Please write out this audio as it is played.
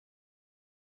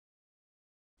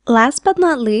Last but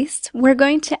not least, we're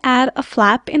going to add a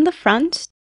flap in the front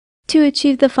to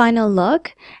achieve the final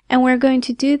look, and we're going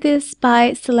to do this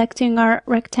by selecting our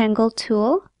rectangle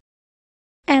tool.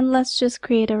 And let's just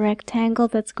create a rectangle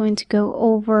that's going to go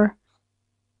over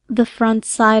the front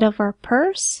side of our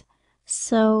purse.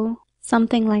 So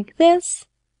something like this.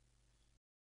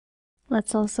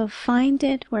 Let's also find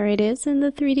it where it is in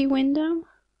the 3D window.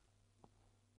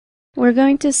 We're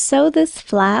going to sew this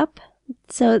flap.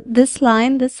 So this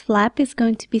line, this flap is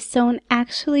going to be sewn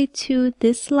actually to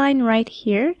this line right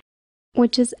here,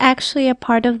 which is actually a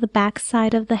part of the back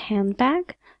side of the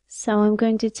handbag. So I'm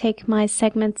going to take my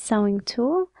segment sewing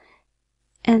tool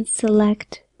and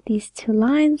select these two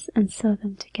lines and sew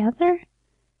them together.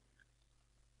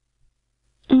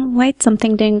 Wait,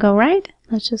 something didn't go right.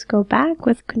 Let's just go back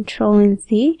with Control and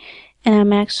Z, and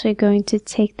I'm actually going to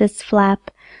take this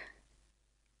flap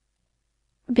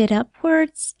a bit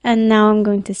upwards, and now I'm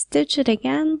going to stitch it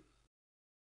again.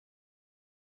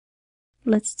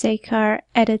 Let's take our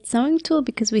Edit Sewing tool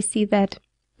because we see that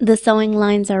the sewing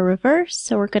lines are reversed,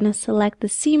 so we're going to select the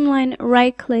seam line,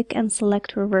 right click and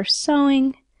select Reverse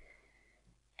Sewing.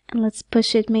 And let's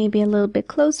push it maybe a little bit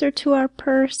closer to our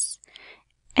purse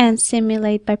and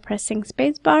simulate by pressing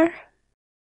spacebar.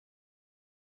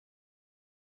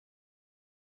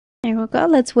 There we go.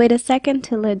 Let's wait a second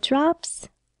till it drops.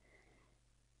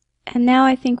 And now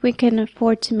I think we can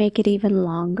afford to make it even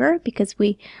longer because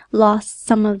we lost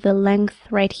some of the length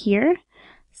right here.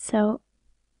 So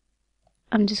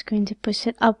I'm just going to push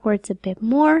it upwards a bit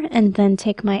more and then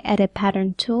take my Edit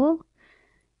Pattern tool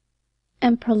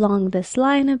and prolong this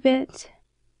line a bit.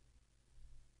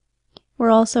 We're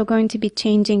also going to be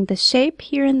changing the shape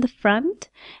here in the front,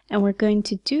 and we're going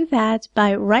to do that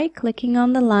by right-clicking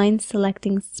on the line,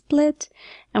 selecting Split,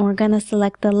 and we're going to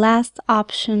select the last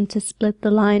option to split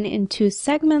the line in two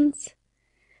segments,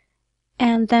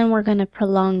 and then we're going to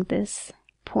prolong this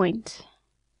point.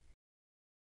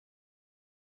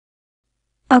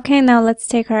 Okay, now let's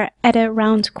take our Edit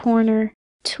Round Corner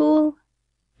tool,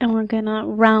 and we're going to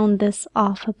round this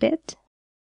off a bit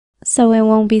so it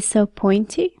won't be so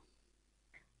pointy.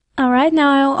 Alright,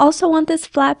 now I also want this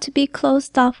flap to be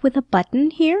closed off with a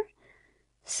button here.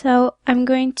 So I'm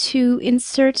going to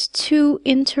insert two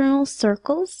internal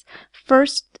circles. The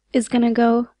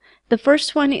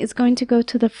first one is going to go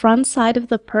to the front side of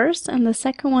the purse, and the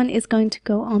second one is going to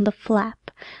go on the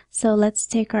flap. So let's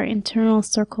take our internal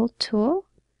circle tool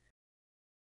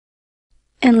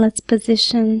and let's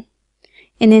position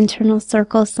an internal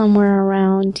circle somewhere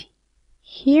around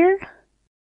here.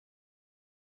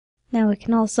 Now we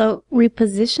can also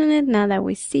reposition it now that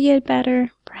we see it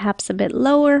better, perhaps a bit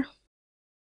lower.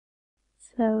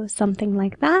 So something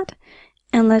like that.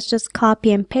 And let's just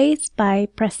copy and paste by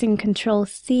pressing Control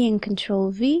C and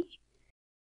Control V.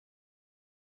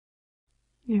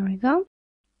 There we go.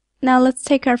 Now let's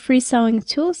take our free sewing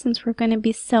tool, since we're going to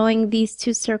be sewing these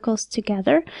two circles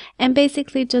together, and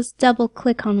basically just double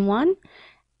click on one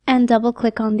and double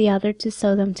click on the other to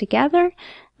sew them together.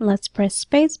 Let's press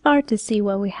spacebar to see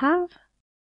what we have.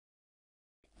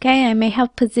 Okay, I may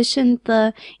have positioned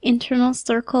the internal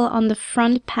circle on the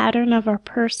front pattern of our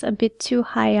purse a bit too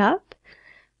high up.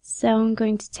 So I'm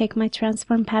going to take my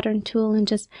Transform Pattern tool and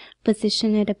just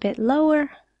position it a bit lower.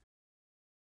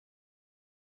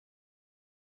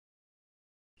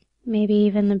 Maybe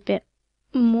even a bit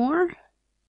more.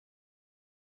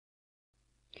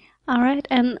 Alright,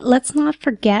 and let's not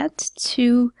forget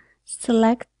to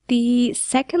select the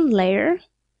second layer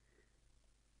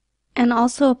and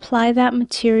also apply that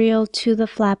material to the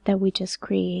flap that we just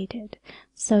created.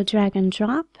 So drag and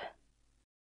drop.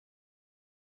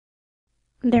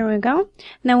 There we go.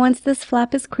 Now once this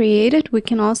flap is created, we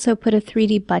can also put a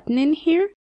 3D button in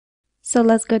here. So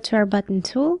let's go to our button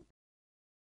tool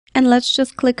and let's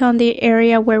just click on the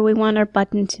area where we want our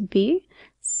button to be.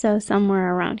 So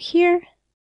somewhere around here.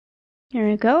 There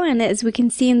we go, and as we can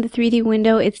see in the 3D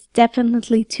window, it's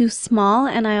definitely too small,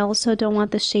 and I also don't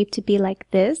want the shape to be like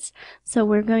this. So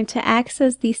we're going to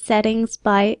access these settings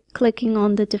by clicking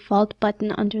on the default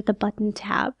button under the button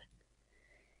tab.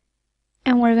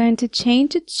 And we're going to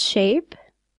change its shape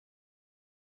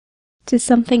to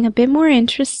something a bit more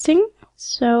interesting.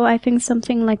 So I think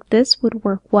something like this would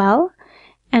work well,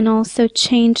 and also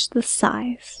change the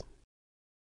size.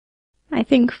 I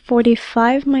think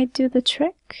 45 might do the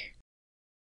trick.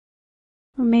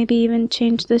 Or maybe even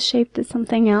change the shape to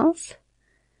something else.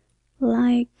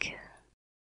 Okay,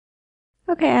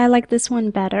 I like this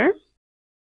one better.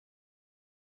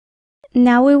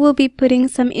 Now we will be putting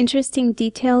some interesting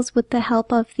details with the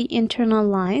help of the internal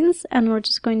lines, and we're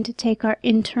just going to take our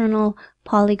internal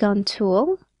polygon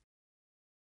tool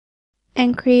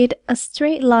and create a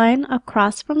straight line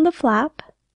across from the flap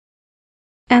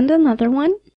and another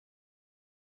one,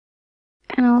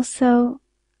 and also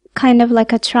kind of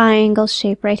like a triangle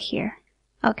shape right here.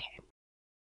 Okay,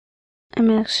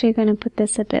 I'm actually going to put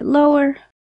this a bit lower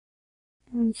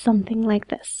and something like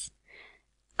this.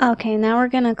 Okay, now we're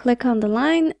going to click on the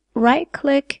line, right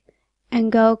click,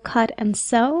 and go cut and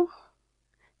sew.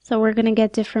 So we're going to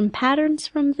get different patterns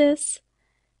from this,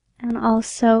 and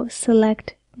also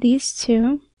select these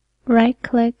two, right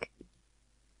click,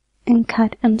 and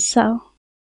cut and sew.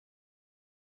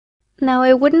 Now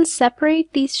it wouldn't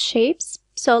separate these shapes,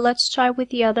 so let's try with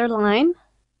the other line.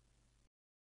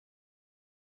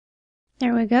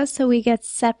 There we go, so we get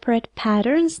separate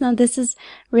patterns. Now this is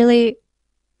really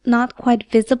not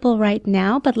quite visible right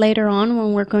now, but later on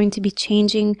when we're going to be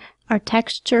changing our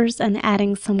textures and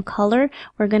adding some color,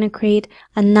 we're going to create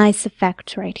a nice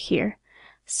effect right here.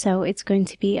 So it's going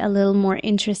to be a little more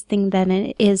interesting than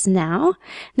it is now.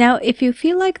 Now, if you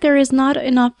feel like there is not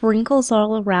enough wrinkles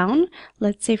all around,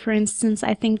 let's say for instance,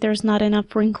 I think there's not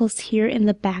enough wrinkles here in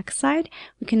the back side,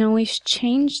 we can always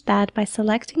change that by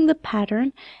selecting the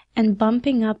pattern and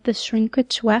bumping up the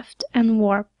shrinkage weft and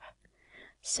warp.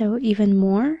 So even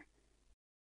more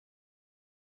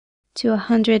to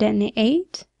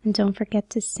 108, and don't forget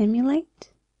to simulate.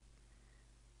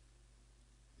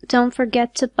 Don't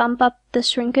forget to bump up the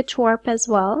shrinkage warp as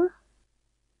well.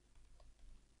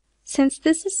 Since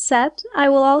this is set, I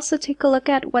will also take a look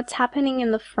at what's happening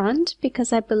in the front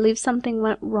because I believe something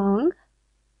went wrong.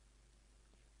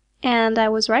 And I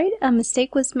was right, a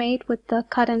mistake was made with the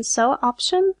cut and sew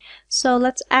option. So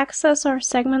let's access our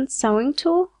segment sewing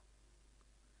tool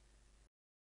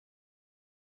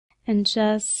and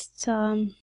just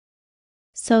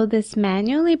sew this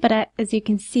manually, but as you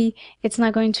can see, it's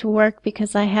not going to work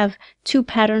because I have two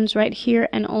patterns right here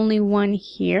and only one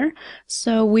here.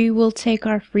 So we will take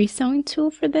our free sewing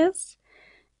tool for this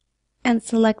and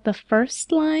select the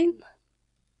first line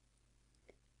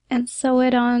and sew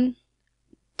it on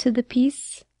to the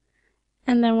piece,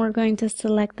 and then we're going to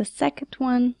select the second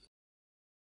one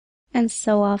and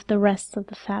sew off the rest of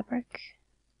the fabric.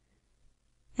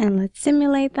 And let's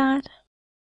simulate that.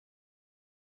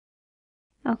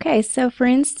 Okay, so for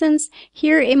instance,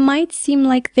 here it might seem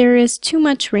like there is too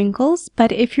much wrinkles,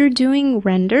 but if you're doing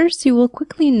renders, you will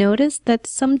quickly notice that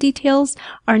some details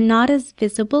are not as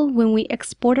visible when we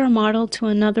export our model to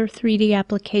another 3D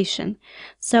application.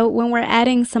 So when we're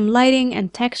adding some lighting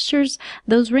and textures,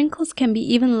 those wrinkles can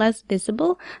be even less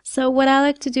visible. So what I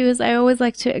like to do is I always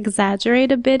like to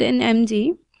exaggerate a bit in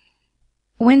MD.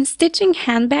 When stitching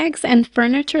handbags and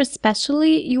furniture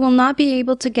especially, you will not be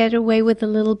able to get away with a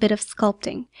little bit of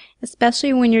sculpting,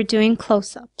 especially when you're doing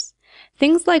close-ups.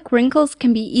 Things like wrinkles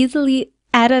can be easily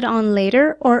added on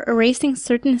later, or erasing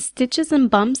certain stitches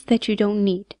and bumps that you don't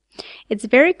need. It's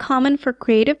very common for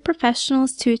creative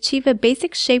professionals to achieve a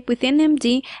basic shape within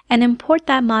MD and import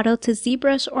that model to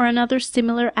ZBrush or another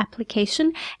similar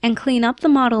application and clean up the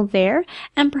model there,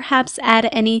 and perhaps add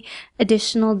any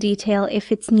additional detail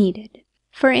if it's needed.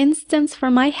 For instance, for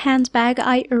my handbag,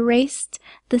 I erased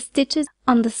the stitches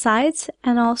on the sides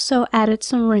and also added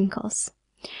some wrinkles.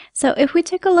 So if we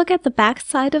take a look at the back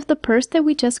side of the purse that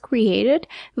we just created,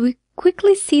 we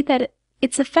quickly see that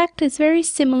its effect is very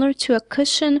similar to a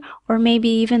cushion or maybe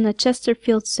even a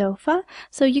Chesterfield sofa.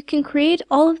 So you can create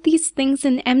all of these things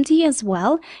in MD as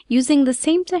well, using the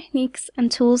same techniques and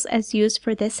tools as used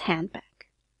for this handbag.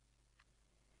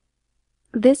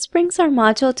 This brings our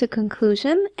module to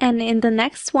conclusion, and in the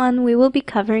next one we will be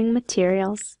covering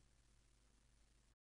materials.